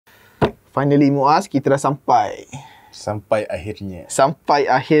Finally Muaz, kita dah sampai. Sampai akhirnya.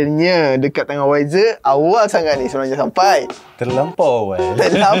 Sampai akhirnya dekat tangan Wiser. Awal sangat ni sebenarnya sampai. Terlampau awal.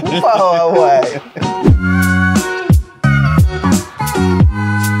 Terlampau awal.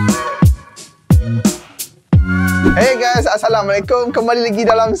 Hey guys, Assalamualaikum. Kembali lagi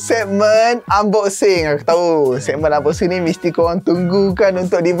dalam segmen unboxing. Aku tahu segmen unboxing ni mesti korang tunggu kan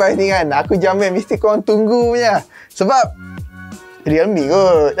untuk device ni kan. Aku jamin mesti korang tunggu punya. Sebab Realme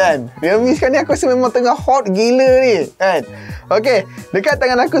kot kan. Realme sekarang ni aku rasa memang tengah hot gila ni kan. Okay, dekat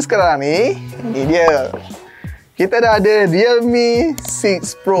tangan aku sekarang ni, ni dia. Kita dah ada Realme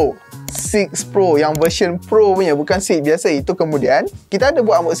 6 Pro. 6 Pro yang version Pro punya, bukan 6 biasa. Itu kemudian kita ada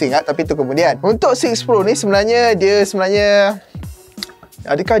buat unboxing kan, tapi itu kemudian. Untuk 6 Pro ni sebenarnya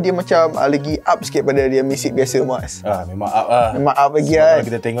adakah dia macam lagi up sikit pada Realme 6 biasa Mas? Memang up lah. Memang up lagi kan. kan. Kalau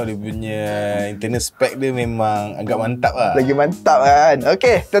kita tengok dia punya internal spec dia memang agak mantap lah. Lagi mantap kan.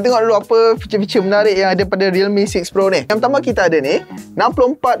 Okay, kita tengok dulu apa feature-feature menarik yang ada pada Realme 6 Pro ni. Yang pertama kita ada ni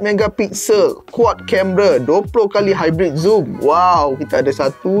 64 megapiksel quad camera, 20 kali hybrid zoom. Wow, kita ada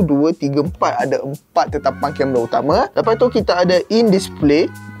 1, 2, 3, 4. Ada 4 tetapan kamera utama. Lepas tu kita ada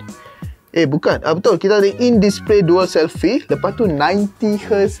in-display. Betul, kita ada in-display dual selfie. Lepas tu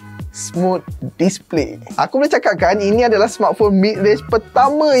 90Hz smooth display. Aku boleh cakapkan ini adalah smartphone mid-range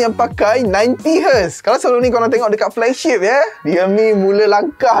pertama yang pakai 90Hz. Kalau sebelum ni korang tengok dekat flagship ya, Realme mula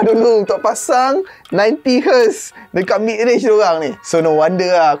langkah dulu untuk pasang 90Hz dekat mid-range diorang ni. So no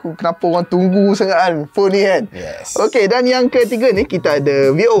wonder lah aku kenapa orang tunggu sangat kan phone ni kan. Yes. Okay, dan yang ketiga ni kita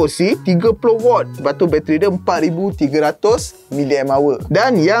ada VOC 30W. Lepas tu bateri dia 4300 mAh.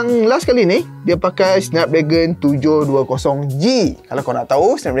 Dan yang last kali ni dia pakai Snapdragon 720G. Kalau kau nak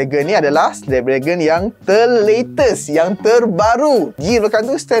tahu, Snapdragon ni adalah Snapdragon yang latest, yang terbaru. G belakang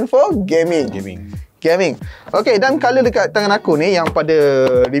tu stand for gaming. Okay, dan color dekat tangan aku ni yang pada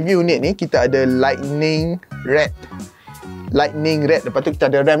review unit ni kita ada lightning red. Lepas tu kita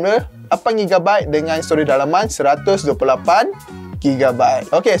ada RAM dia 8GB dengan storage dalaman 128GB.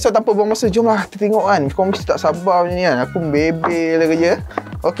 Okay, so tanpa buang masa, jomlah kita tengok kan. Kau mesti tak sabar macam ni kan. Aku membebel lah kerja.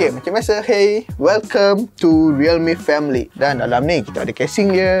 Okay, macam biasa, hey, welcome to Realme family. Dan dalam ni kita ada casing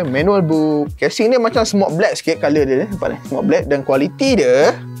dia, manual book. Casing dia macam smoke black sikit colour dia. Nampak ni, smoke black. Dan kualiti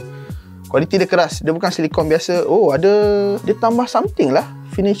dia keras. Dia bukan silikon biasa. Oh, dia tambah something lah,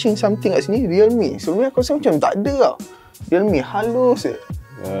 finishing something kat sini. Realme sebelum ni aku rasa macam tak ada tau. Realme halus je.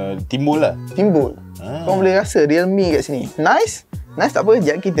 Timbul. Kau boleh rasa Realme kat sini. Nice tak apa.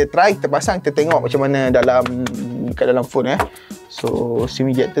 Sekejap kita try, kita pasang, kita tengok macam mana kat dalam phone So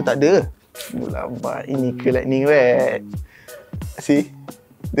SIM ejector tak ada. Lambat ini ke lightning red. See,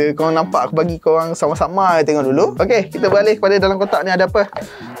 korang nampak, aku bagi korang sama-sama tengok dulu. Okay, kita balik kepada dalam kotak ni ada apa.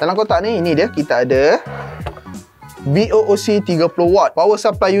 Dalam kotak ni, ini dia, kita ada VOOC 30W power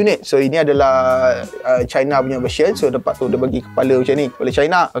supply unit. So ini adalah China punya version. So dapat tu dia bagi kepala macam ni, kepala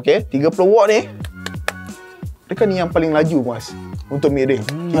China. Okay, 30W ni dekat ni yang paling laju Mas untuk mid range.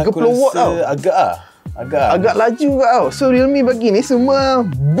 30W tau. Agak laju kat tau. So Realme bagi ni semua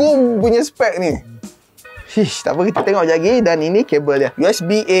boom punya spek ni. Tak apa, kita tengok lagi. Dan ini kabel dia,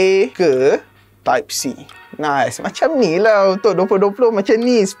 USB-A ke Type-C. Nice. Macam ni lah untuk 2020. Macam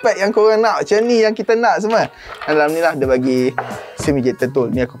ni spek yang korang nak. Macam ni yang kita nak semua. Dan dalam ni lah dia bagi SIM ejector tool.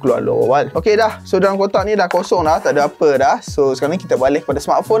 Ni aku keluar dulu awal. Okay dah. So dalam kotak ni dah kosong dah. Tak ada apa dah. So sekarang ni kita balik pada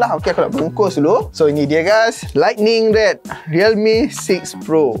smartphone lah. Okay, aku nak bungkus dulu. So ini dia guys, lightning red Realme 6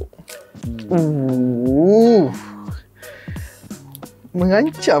 Pro.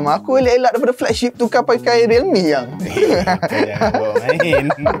 Mengancam. Aku elak-elak daripada flagship tukar pakai Realme yang Jangan bawa main.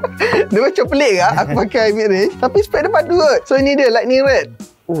 dia macam pelik lah aku pakai mid-range, tapi spek dia padu kot. So ini dia lightning red.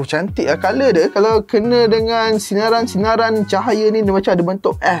 Cantik lah colour dia. Kalau kena dengan sinaran cahaya ni, dia macam ada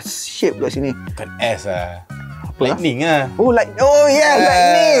bentuk S shape kat sini. Bukan S lah, lightning lah.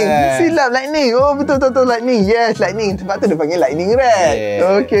 Lightning. Silap lightning. Betul lightning. Yes, lightning. Sebab tu dia panggil lightning red.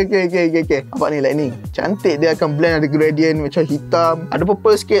 Okay. Nampak ni lightning. Cantik, dia akan blend, ada gradient macam hitam, ada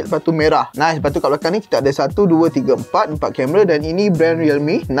purple sikit, lepas tu merah. Nice. Lepas tu kat belakang ni kita ada 1, 2, 3, 4 kamera. Dan ini brand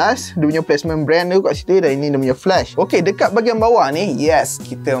Realme. Nice. Dia punya placement brand dia kat situ. Dan ini dia punya flash. Okay, dekat bahagian bawah ni, yes,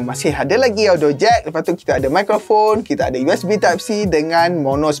 kita masih ada lagi audio jack. Lepas tu kita ada mikrofon, kita ada USB Type-C dengan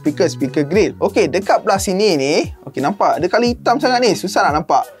mono speaker grill. Okay, dekat belah sini ni, okay, nampak? Ada kali hitam sangat ni. Susah nak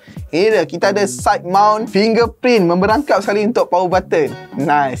nampak. Ini dia. Kita ada side mount fingerprint memberangkap sekali untuk power button.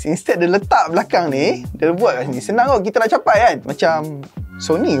 Nice. Instead dia letak belakang ni, dia buat kat sini. Senang kot kita nak capai kan. Macam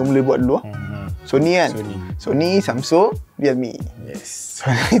Sony boleh buat dulu. Sony kan? Sony, Samsung, Realme. Yes.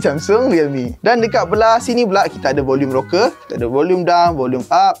 Sony, Samsung, Realme. Dan dekat belah sini pula kita ada volume rocker, kita ada volume down, volume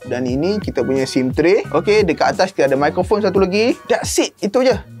up, dan ini kita punya SIM tray. Okey, dekat atas kita ada mikrofon satu lagi. That's it, itu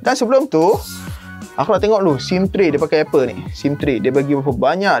je. Dan sebelum tu aku nak tengok dulu SIM tray dia pakai apa ni. SIM tray dia bagi berapa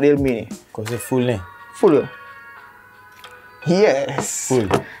banyak Realme ni. Kau rasa full ni? Full ke? Yes. Full.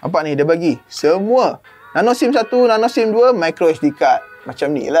 Nampak ni dia bagi semua. Nano SIM 1, Nano SIM 2, micro SD card.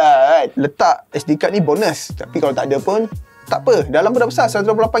 Macam ni lah kan. Letak SD card ni bonus. Tapi kalau tak ada pun tak apa. Dalam pun dah besar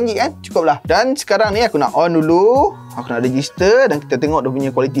 128GB kan. Cukup lah. Dan sekarang ni aku nak on dulu. Aku nak register dan kita tengok dia punya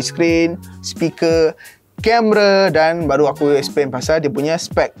quality screen, speaker, kamera, dan baru aku explain pasal dia punya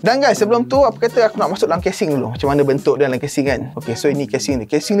spek. Dan guys, sebelum tu apa kata aku nak masuk dalam casing dulu. Macam mana bentuk dia dalam casing kan. Okay, so ini casing dia.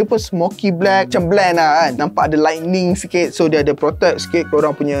 Casing dia pun smoky black, macam blend lah kan. Nampak ada lightning sikit. So dia ada protect sikit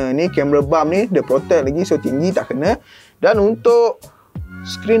korang punya ni. Camera bump ni dia protect lagi. So tinggi tak kena. Dan untuk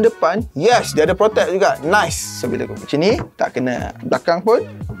skrin depan, yes, dia ada protect juga. Nice. So bila aku macam ni tak kena. Belakang pun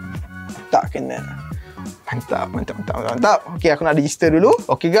tak kena. Mantap. Okay, aku nak register dulu.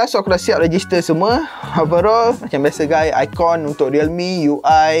 Okay guys, so aku dah siap register semua. Overall, macam biasa guys, icon untuk Realme,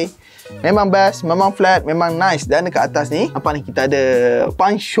 UI memang best, memang flat, memang nice. Dan dekat atas ni, apa ni, kita ada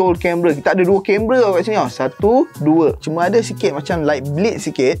punch hole camera. Kita ada 2 kamera kat sini tau. 1, 2. Cuma ada sikit macam light bleed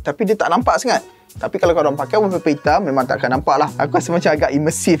sikit, tapi dia tak nampak sangat. Tapi kalau korang pakai wallpaper hitam, memang tak akan nampak lah. Aku rasa macam agak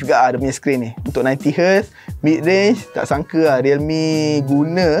immersive ke dia punya screen ni. Untuk 90Hz, mid-range, tak sangka lah Realme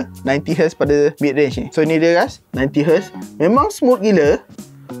guna 90Hz pada mid-range ni. So ni dia guys, 90Hz. Memang smooth gila.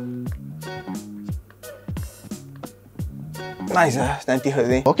 Nice lah 90Hz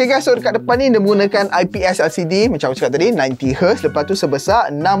ni. Okay guys, so dekat depan ni dia menggunakan IPS LCD macam aku cakap tadi, 90Hz. Lepas tu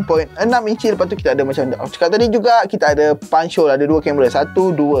sebesar 6.6 inci. Lepas tu kita ada macam aku cakap tadi juga, kita ada punch hole, ada 2 kamera, 1,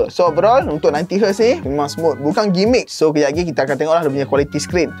 2. So overall untuk 90Hz ni memang smooth, bukan gimmick. So kejap lagi kita akan tengok lah dia punya quality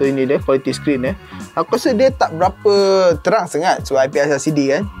screen. So ini dia quality screen dia. Aku rasa dia tak berapa terang sangat sebab IPS LCD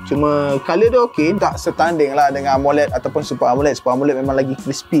kan. Cuma color dia okey, tak setanding lah dengan AMOLED ataupun Super AMOLED. Super AMOLED memang lagi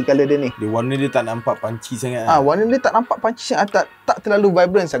crispy color dia ni. Dia warna dia tak nampak punchy sangat. Warna dia tak nampak punchy sangat. Tak terlalu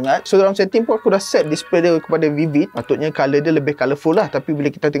vibrant sangat. So dalam setting pun aku dah set display dia kepada vivid. Patutnya color dia lebih colourful lah. Tapi bila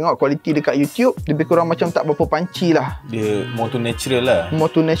kita tengok quality dekat YouTube, lebih kurang macam tak berapa punchy lah. Dia more to natural lah. More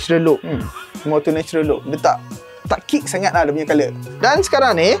to natural look. More to natural look. Dia tak kick sangat lah dia punya colour. Dan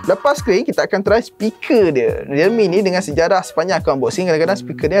sekarang ni, lepas screen kita akan try speaker dia. Realme ni dengan sejarah sepanjang aku unboxing, kadang-kadang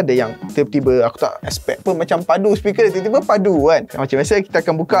speaker dia ada yang tiba-tiba aku tak expect pun macam padu speaker dia, tiba-tiba padu kan. Macam biasa kita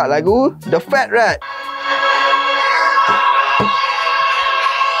akan buka lagu The Fat Rat.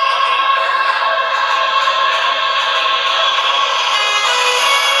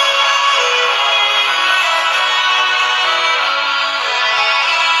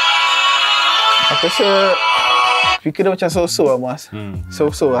 Aku rasa speaker dia macam so-so lah Mas.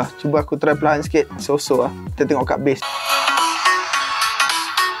 So-so lah. Cuba aku try perlahan sikit. So-so lah. Kita tengok kat bass.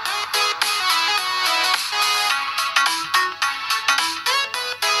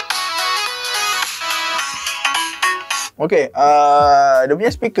 Okay, dia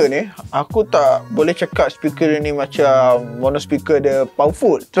punya speaker ni, aku tak boleh cakap speaker dia ni macam mono speaker dia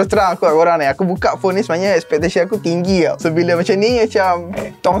powerful. Terus terang aku kat korang ni, aku buka phone ni sebenarnya expectation aku tinggi tau. So bila macam ni macam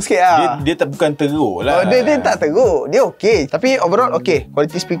tong sikit lah. Dia tak bukan teruk lah. Dia tak teruk. Dia okay. Tapi overall okay.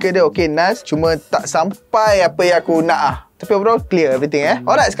 Quality speaker dia okay, nice. Cuma tak sampai apa yang aku nak lah. Tapi overall clear everything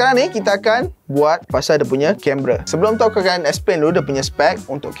Alright, sekarang ni kita akan buat pasal dia punya kamera. Sebelum tu aku akan explain dulu dia punya spek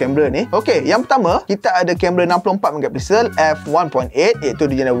untuk kamera ni. Okay, yang pertama kita ada kamera 64MP f1.8 iaitu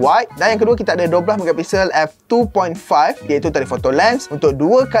dia jenis wide. Dan yang kedua kita ada 12MP f2.5 iaitu telephoto lens untuk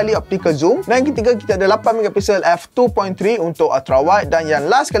 2 kali optical zoom. Dan yang ketiga kita ada 8MP f2.3 untuk ultra wide. Dan yang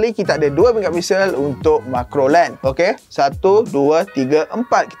last kali kita ada 2MP untuk macro lens. Okay, 1, 2, 3,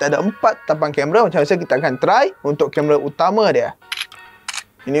 4. Kita ada 4 tampang kamera. Macam biasa kita akan try untuk kamera utama dia.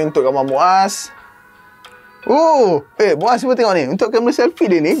 Ini untuk gambar Muaz. Muaz cuba tengok ni. Untuk kamera selfie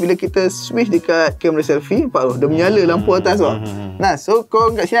dia ni, bila kita switch dekat kamera selfie, nampak tu, dia menyala lampu atas tu. Nah, so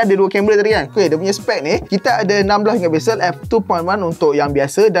kau kat sini ada 2 kamera tadi kan. Okay, dia punya spek ni, kita ada 16MP f2.1 untuk yang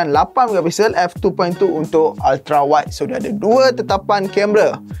biasa dan 8MP f2.2 untuk ultra wide. So dia ada 2 tetapan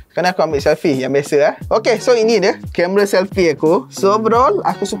kamera. Sekarang aku ambil selfie yang biasa Okay, so ini dia kamera selfie aku. So overall,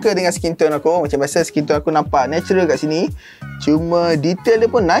 aku suka dengan skin tone aku. Macam biasa skin tone aku nampak natural kat sini. Cuma detail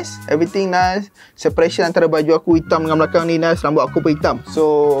dia pun nice. Everything nice. Separation antara baju aku hitam dengan belakang ni nice. Rambut aku pun hitam.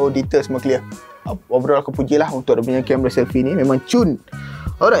 So detail semua clear. Overall aku pujilah untuk dia punya kamera selfie ni. Memang cun.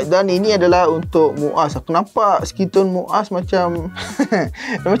 Alright, dan ini adalah untuk muas. Aku nampak skin tone muas macam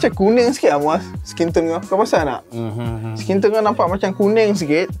macam kuning sikit lah muas. Skin tone kau pasal tak? Skin tone kau nampak macam kuning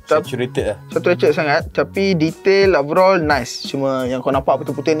sikit. Saturated lah. Saturated sangat. Tapi detail overall nice. Cuma yang kau nampak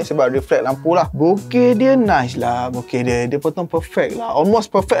putih-putih ni sebab reflect lampu lah. Bokeh dia nice lah. Bokeh dia potong perfect lah.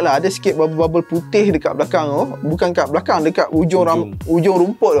 Almost perfect lah. Ada sikit bubble-bubble putih dekat belakang tu. Bukan kat belakang, dekat ujung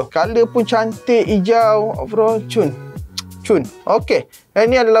rumput tu. Color pun cantik, hijau. Overall cun. Okay,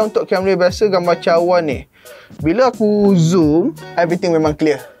 ini adalah untuk kamera biasa, gambar cawan ni. Bila aku zoom, everything memang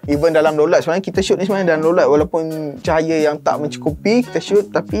clear. Even dalam low light. Sebenarnya kita shoot ni sebenarnya dalam low light. Walaupun cahaya yang tak mencukupi, kita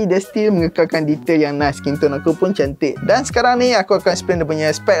shoot. Tapi dia still mengekalkan detail yang nice. Skin tone aku pun cantik. Dan sekarang ni aku akan explain dia punya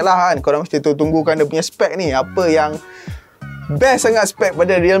spek lah kan. Korang mesti tunggukan dia punya spek ni. Apa yang best sangat spek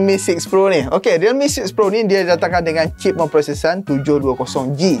pada Realme 6 Pro ni. Okay, Realme 6 Pro ni dia datangkan dengan chip pemprosessan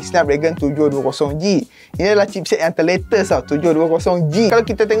 720G, Snapdragon 720G. Ini adalah chipset yang terlatest tau, 720G. Kalau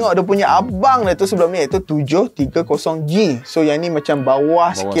kita tengok dia punya abang dia tu sebelum ni, itu 730G. So yang ni macam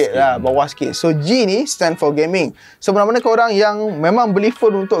bawah sikit lah, bawah sikit. So G ni stand for gaming. So mana-mana korang yang memang beli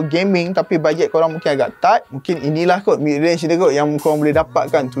phone untuk gaming tapi bajet korang mungkin agak tight, mungkin inilah kot mid range dia kot yang korang boleh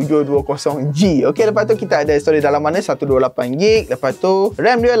dapatkan, 720G. Okay, lepas tu kita ada storage dalaman dia 128GB. Lepas tu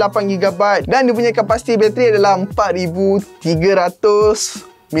RAM dia 8GB dan dia punya kapasiti bateri adalah 4300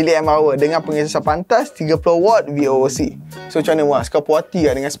 mAh dengan pengisian pantas 30W VOC. So macam mana Muaz? Kau puas hati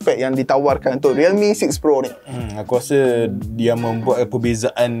tak dengan spek yang ditawarkan untuk Realme 6 Pro ni? Aku rasa dia membuat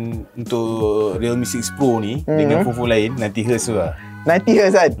perbezaan untuk Realme 6 Pro ni dengan phone lain 90Hz tu lah.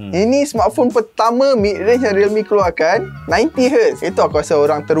 90Hz kan? Ini smartphone pertama mid-range yang Realme keluarkan 90Hz. Itu aku rasa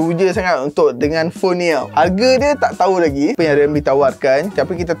orang teruja sangat untuk dengan phone ni tau. Harga dia tak tahu lagi apa yang Realme tawarkan,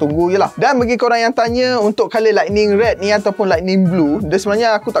 tapi kita tunggu je lah. Dan bagi korang yang tanya untuk colour lightning red ni ataupun lightning blue, dia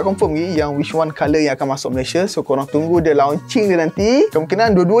sebenarnya aku tak confirm lagi yang which one colour yang akan masuk Malaysia. So korang tunggu dia launching dia nanti.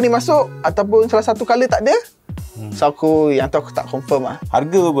 Kemungkinan dua-dua ni masuk ataupun salah satu colour tak ada. So aku tak confirm lah.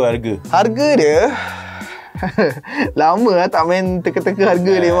 Harga berapa harga? Harga dia lama lah tak main teka-teka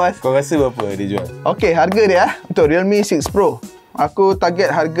harga dia Mas. Kau rasa berapa dia jual? Okay, harga dia untuk Realme 6 Pro, aku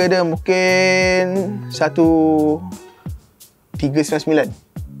target harga dia mungkin 1399.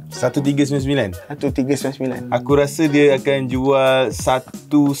 1399. Aku rasa dia akan jual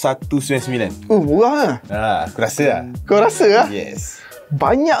 1199. Murah lah. Aku rasa lah. Kau rasa lah? Yes.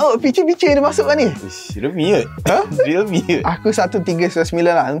 Banyak feature-feature yang dia masukkan ni. Realme. Realme. Aku 1399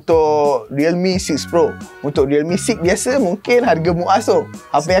 lah untuk Realme 6 Pro. Untuk Realme 6 biasa mungkin harga muas tu.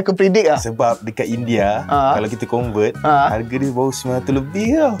 Apa yang aku predict lah. Sebab dekat India kalau kita convert harga dia baru 900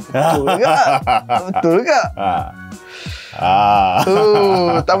 lebih tau. Betul ke? Betul ke?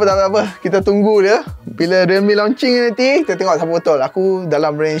 Tak apa. Kita tunggu dia. Bila Realme launching nanti, kita tengok siapa betul. Aku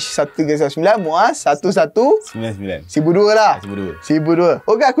dalam range 1399, muas 1199 lah. 1002.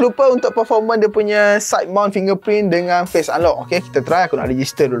 Okay, aku lupa untuk performance dia punya side mount fingerprint dengan face unlock. Okay, kita try. Aku nak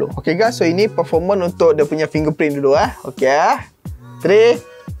register dulu. Okay guys, so ini performance untuk dia punya fingerprint dulu. Okay, 3,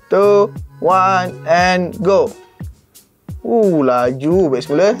 2, 1 and go. Laju. Baik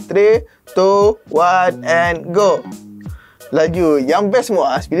semula. 3, 2, 1 and go. Laju. Yang best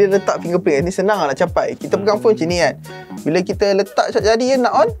Muaz, bila letak fingerprint ni senang lah nak capai. Kita pegang phone macam ni kan, bila kita letak jadi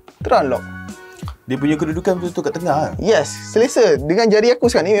nak on, terunlock. Dia punya kedudukan betul-betul kat tengah kan? Yes, selesa. Dengan jari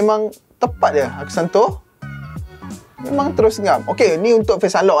aku sekarang ni memang tepat dia. Aku sentuh, memang terus ngam. Okay, ni untuk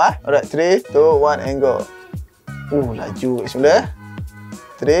face unlock Alright, 3, 2, 1 and go. Laju. Bismillah.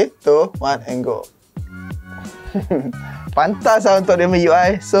 3, 2, 1 and go. Pantas lah untuk Realme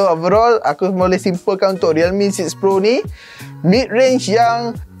UI. So overall aku boleh simpulkan untuk Realme 6 Pro ni mid-range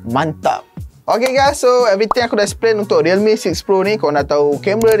yang mantap. Okay guys, so everything aku dah explain untuk Realme 6 Pro ni. Korang dah tahu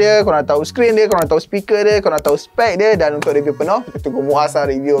kamera dia, korang dah tahu screen dia, korang dah tahu speaker dia, korang dah tahu spek dia. Dan untuk review penuh, kita tunggu Muaz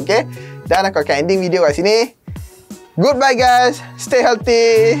review, okay? Dan aku akan ending video kat sini. Goodbye guys, stay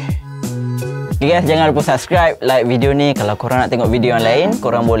healthy. Okay guys, jangan lupa subscribe, like video ni. Kalau korang nak tengok video yang lain,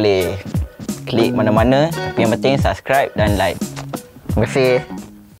 korang boleh klik mana-mana. Tapi yang penting subscribe dan like. Terima kasih.